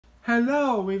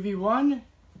Hello everyone,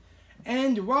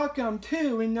 and welcome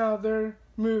to another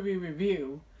movie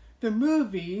review. The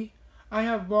movie I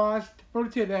have watched for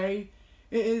today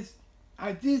is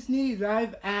a Disney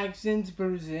live action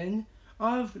version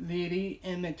of Lady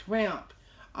and the Tramp.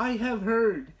 I have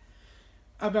heard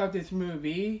about this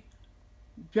movie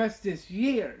just this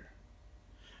year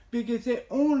because it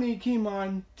only came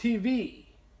on TV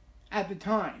at the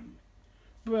time,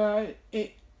 but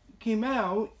it came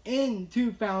out in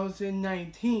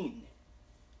 2019.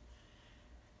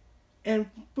 And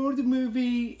for the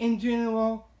movie in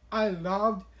general, I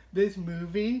loved this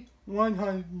movie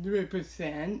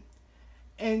 100%,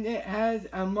 and it has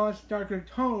a much darker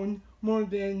tone more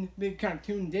than the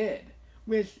cartoon did,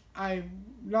 which I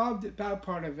loved that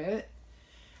part of it.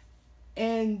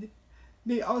 And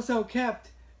they also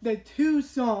kept the two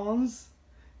songs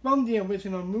from the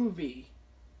original movie,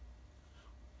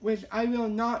 which I will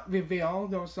not reveal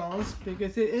those songs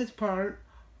because it is part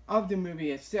of the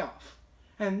movie itself.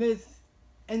 And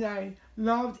I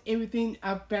loved everything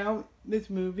about this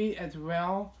movie as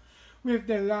well, with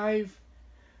the live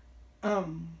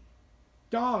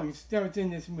dogs that was in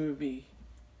this movie.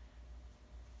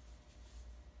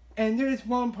 And there's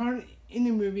one part in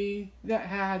the movie that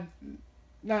had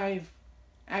live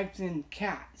action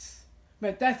cats.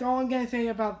 But that's all I'm gonna say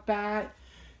about that.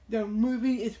 The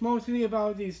movie is mostly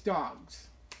about these dogs.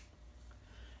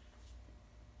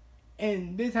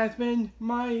 And this has been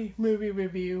my movie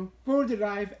review for the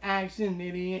live action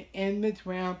Lady and the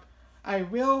Tramp. I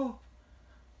will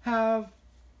have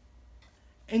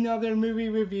another movie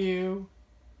review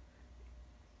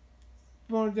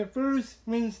for the first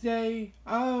Wednesday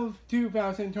of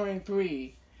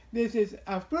 2023. This is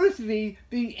officially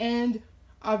the end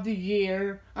of the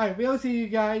year. I will see you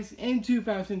guys in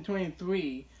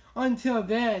 2023. Until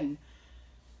then,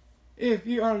 if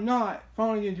you are not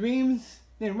following your dreams,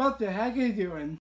 then what the heck are you doing?